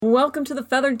Welcome to the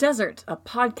Feathered Desert, a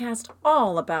podcast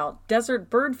all about desert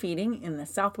bird feeding in the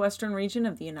southwestern region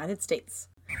of the United States.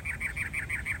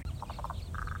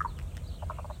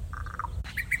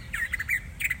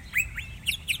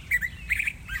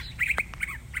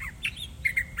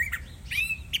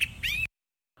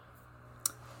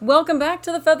 Welcome back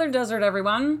to the Feathered Desert,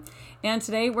 everyone. And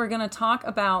today we're going to talk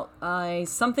about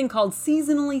something called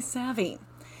seasonally savvy.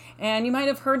 And you might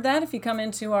have heard that if you come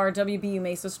into our WBU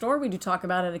Mesa store. We do talk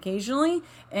about it occasionally.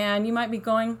 And you might be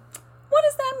going, what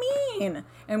does that mean?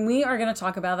 And we are going to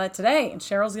talk about that today. And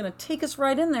Cheryl's going to take us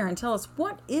right in there and tell us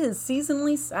what is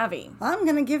seasonally savvy. I'm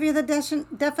going to give you the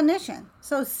definition.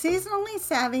 So seasonally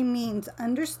savvy means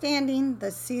understanding the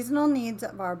seasonal needs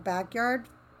of our backyard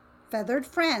feathered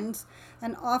friends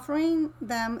and offering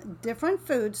them different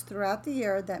foods throughout the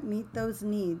year that meet those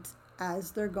needs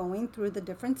as they're going through the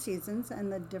different seasons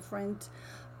and the different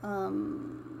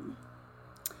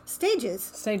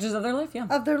stages of their life, yeah.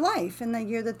 Of their life in the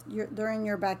year that they're in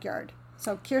your backyard.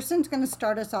 So Kirsten's going to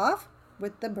start us off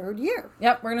with the bird year.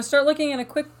 Yep, we're going to start looking at a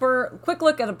quick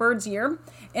look at a bird's year.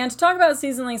 And to talk about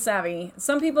seasonally savvy,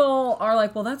 some people are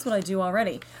like, well, that's what I do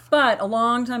already. But a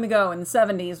long time ago in the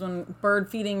 70s, when bird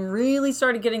feeding really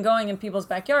started getting going in people's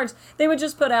backyards, they would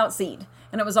just put out seed.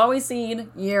 And it was always seed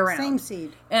year round. Same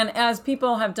seed. And as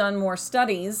people have done more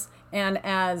studies, and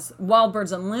as Wild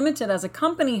Birds Unlimited as a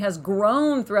company has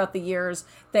grown throughout the years,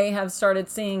 they have started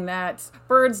seeing that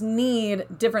birds need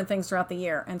different things throughout the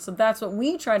year. And so that's what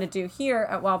we try to do here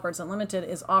at Wild Birds Unlimited,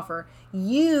 is offer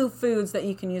you foods that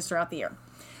you can use throughout the year.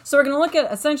 So we're going to look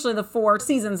at essentially the 4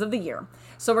 seasons of the year.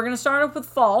 So we're going to start off with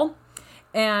fall.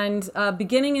 And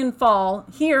beginning in fall,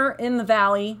 here in the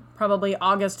valley, probably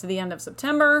August to the end of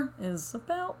September is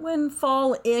about when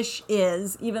fall-ish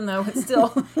is, even though it's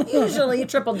still usually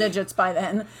triple digits by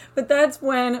then. But that's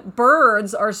when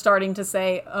birds are starting to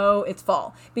say, oh, it's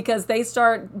fall, because they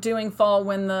start doing fall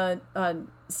when the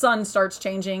sun starts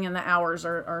changing and the hours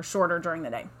are shorter during the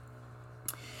day.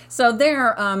 So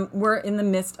there, we're in the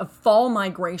midst of fall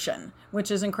migration,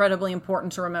 which is incredibly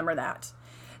important to remember that.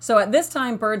 So at this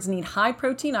time, birds need high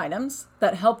protein items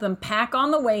that help them pack on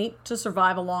the weight to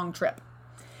survive a long trip.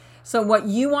 So what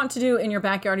you want to do in your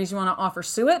backyard is you want to offer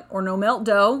suet or no melt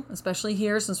dough, especially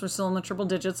here since we're still in the triple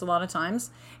digits a lot of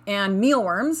times, and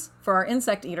mealworms for our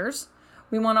insect eaters.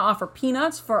 We want to offer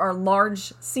peanuts for our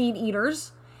large seed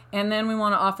eaters, and then we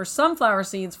want to offer sunflower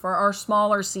seeds for our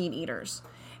smaller seed eaters.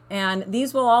 And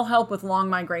these will all help with long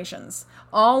migrations.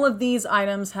 All of these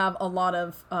items have a lot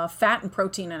of fat and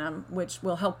protein in them, which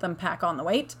will help them pack on the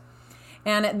weight.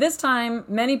 And at this time,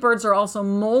 many birds are also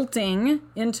molting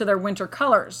into their winter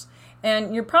colors.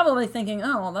 And you're probably thinking,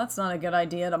 oh, well, that's not a good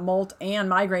idea to molt and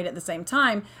migrate at the same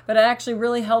time. But it actually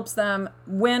really helps them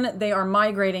when they are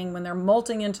migrating, when they're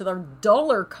molting into their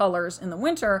duller colors in the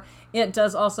winter. It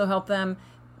does also help them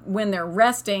when they're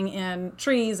resting in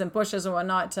trees and bushes and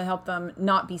whatnot to help them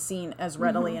not be seen as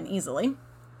readily and easily.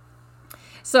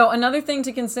 So another thing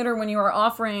to consider when you are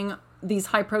offering these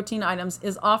high protein items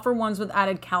is offer ones with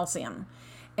added calcium.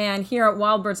 And here at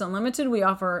Wild Birds Unlimited, we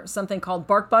offer something called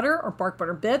bark butter or bark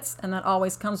butter bits, and that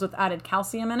always comes with added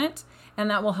calcium in it, and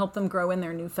that will help them grow in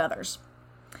their new feathers.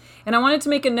 And I wanted to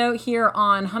make a note here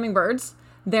on hummingbirds.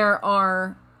 There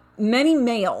are many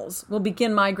males will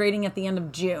begin migrating at the end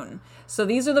of June. So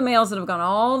these are the males that have gone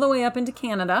all the way up into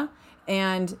Canada,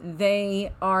 and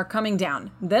they are coming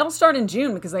down. They'll start in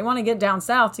June because they want to get down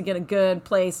south to get a good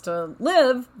place to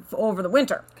live over the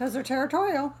winter. Because they're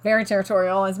territorial. Very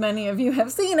territorial, as many of you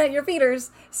have seen at your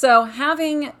feeders. So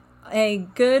having a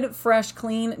good, fresh,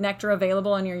 clean nectar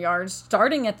available in your yard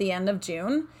starting at the end of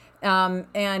June.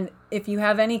 And if you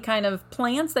have any kind of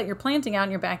plants that you're planting out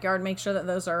in your backyard, make sure that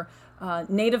those are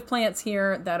native plants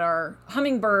here that are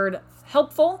hummingbird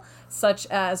helpful, such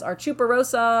as our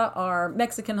chuparosa, our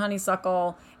Mexican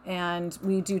honeysuckle, and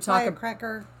we do talk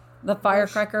firecracker. The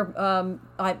firecracker.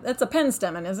 That's a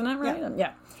penstemon, isn't it? Right?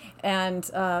 Yeah. And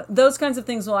those kinds of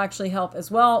things will actually help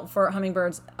as well for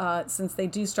hummingbirds since they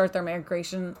do start their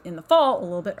migration in the fall a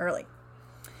little bit early.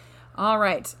 All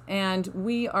right, and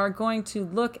we are going to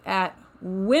look at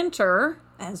winter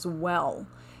as well.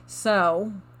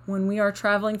 So when we are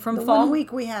traveling from fall. The 1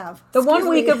 week we have. The 1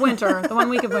 week of winter. The 1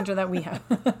 week of winter that we have.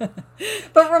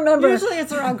 But remember. Usually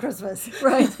it's around Christmas.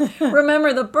 Right.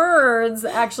 Remember, the birds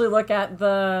actually look at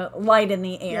the light in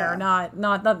the air, not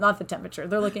the temperature.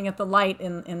 They're looking at the light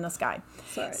in the sky.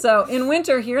 Sorry. So in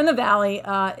winter here in the valley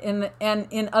and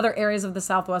in other areas of the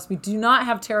Southwest, we do not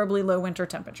have terribly low winter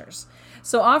temperatures.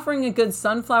 So offering a good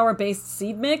sunflower-based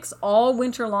seed mix all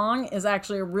winter long is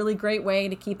actually a really great way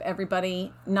to keep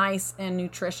everybody nice and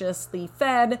nutritiously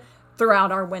fed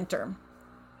throughout our winter.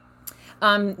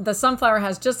 The sunflower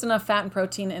has just enough fat and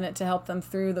protein in it to help them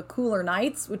through the cooler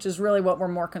nights, which is really what we're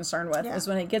more concerned with, is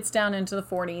when it gets down into the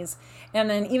 40s. And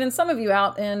then even some of you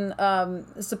out in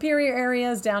Superior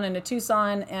areas, down into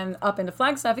Tucson and up into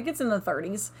Flagstaff, it gets in the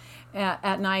 30s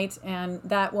at night, and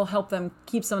that will help them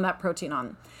keep some of that protein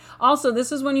on. Also,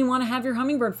 this is when you want to have your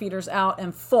hummingbird feeders out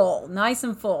and full, nice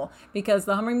and full, because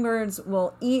the hummingbirds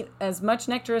will eat as much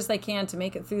nectar as they can to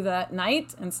make it through that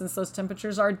night. And since those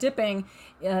temperatures are dipping,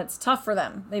 it's tough for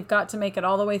them. They've got to make it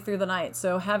all the way through the night.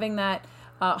 So having that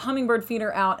hummingbird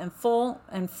feeder out and full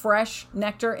and fresh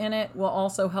nectar in it will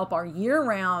also help our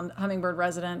year-round hummingbird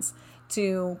residents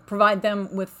to provide them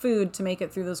with food to make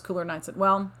it through those cooler nights as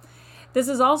well. This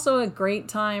is also a great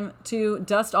time to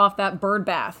dust off that bird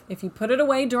bath. If you put it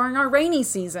away during our rainy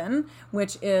season,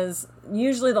 which is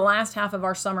usually the last half of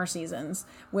our summer seasons,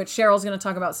 which Cheryl's going to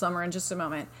talk about summer in just a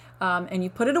moment, and you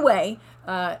put it away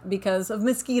because of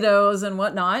mosquitoes and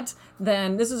whatnot,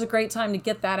 then this is a great time to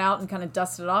get that out and kind of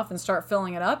dust it off and start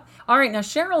filling it up. All right, now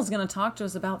Cheryl's going to talk to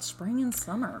us about spring and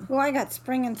summer. Well, I got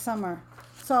spring and summer.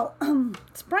 So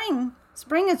spring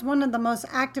is one of the most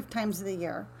active times of the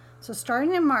year. So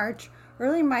starting in March,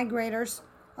 early migrators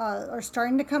are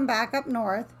starting to come back up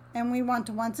north, and we want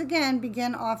to once again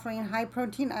begin offering high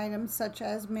protein items such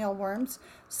as mealworms,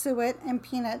 suet, and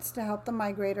peanuts to help the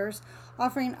migrators,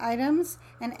 offering items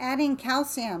and adding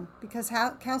calcium, because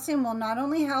calcium will not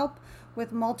only help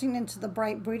with molting into the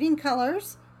bright breeding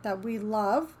colors that we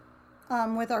love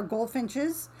with our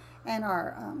goldfinches and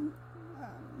our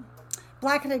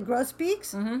black-headed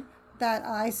grosbeaks that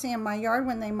I see in my yard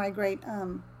when they migrate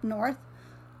north.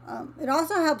 It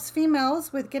also helps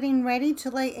females with getting ready to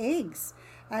lay eggs.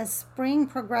 As spring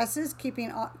progresses,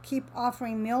 keep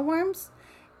offering mealworms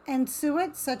and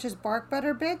suet, such as bark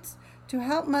butter bits, to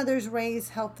help mothers raise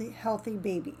healthy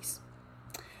babies.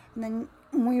 And then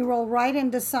we roll right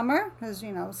into summer, because,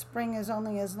 spring is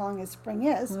only as long as spring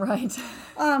is. Right.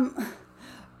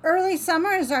 Early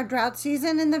summer is our drought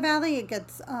season in the valley. It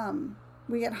gets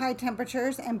we get high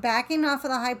temperatures, and backing off of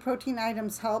the high protein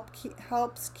items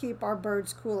helps keep our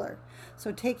birds cooler.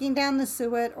 So taking down the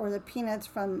suet or the peanuts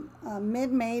from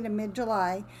mid-May to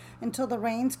mid-July until the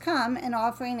rains come, and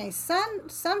offering a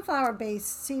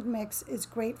sunflower-based seed mix is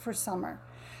great for summer.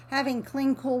 Having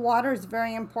clean, cool water is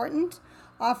very important.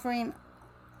 Offering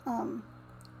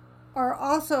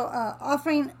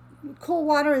cool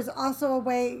water is also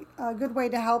a good way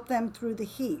to help them through the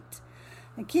heat.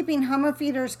 And keeping hummer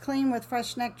feeders clean with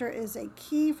fresh nectar is a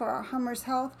key for our hummers'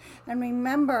 health. And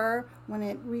remember, when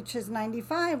it reaches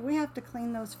 95, we have to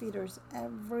clean those feeders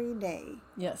every day.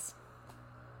 Yes.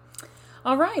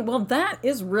 All right. Well, that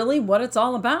is really what it's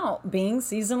all about, being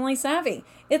seasonally savvy.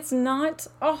 It's not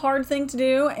a hard thing to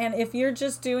do. And if you're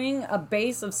just doing a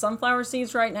base of sunflower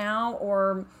seeds right now,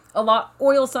 or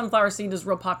oil sunflower seed is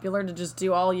real popular to just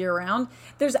do all year round.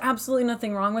 There's absolutely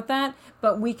nothing wrong with that,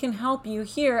 but we can help you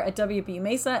here at WBU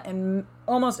Mesa and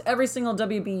almost every single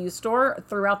WBU store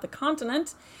throughout the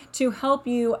continent to help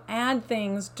you add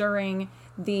things during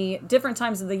the different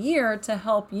times of the year to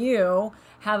help you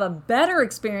have a better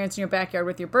experience in your backyard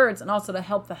with your birds, and also to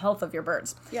help the health of your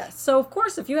birds. Yes. So of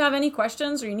course, if you have any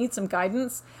questions or you need some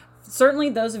guidance, certainly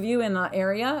those of you in the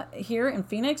area here in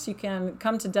Phoenix, you can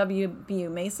come to WBU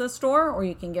Mesa store, or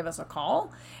you can give us a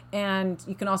call, and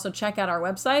you can also check out our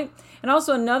website. And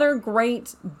also another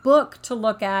great book to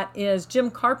look at is Jim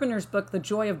Carpenter's book, The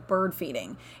Joy of Bird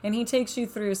Feeding. And he takes you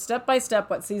through step by step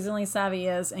what seasonally savvy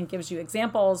is and gives you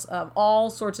examples of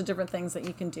all sorts of different things that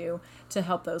you can do to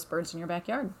help those birds in your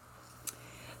backyard.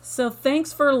 So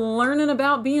thanks for learning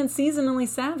about being seasonally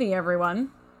savvy,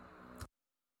 everyone.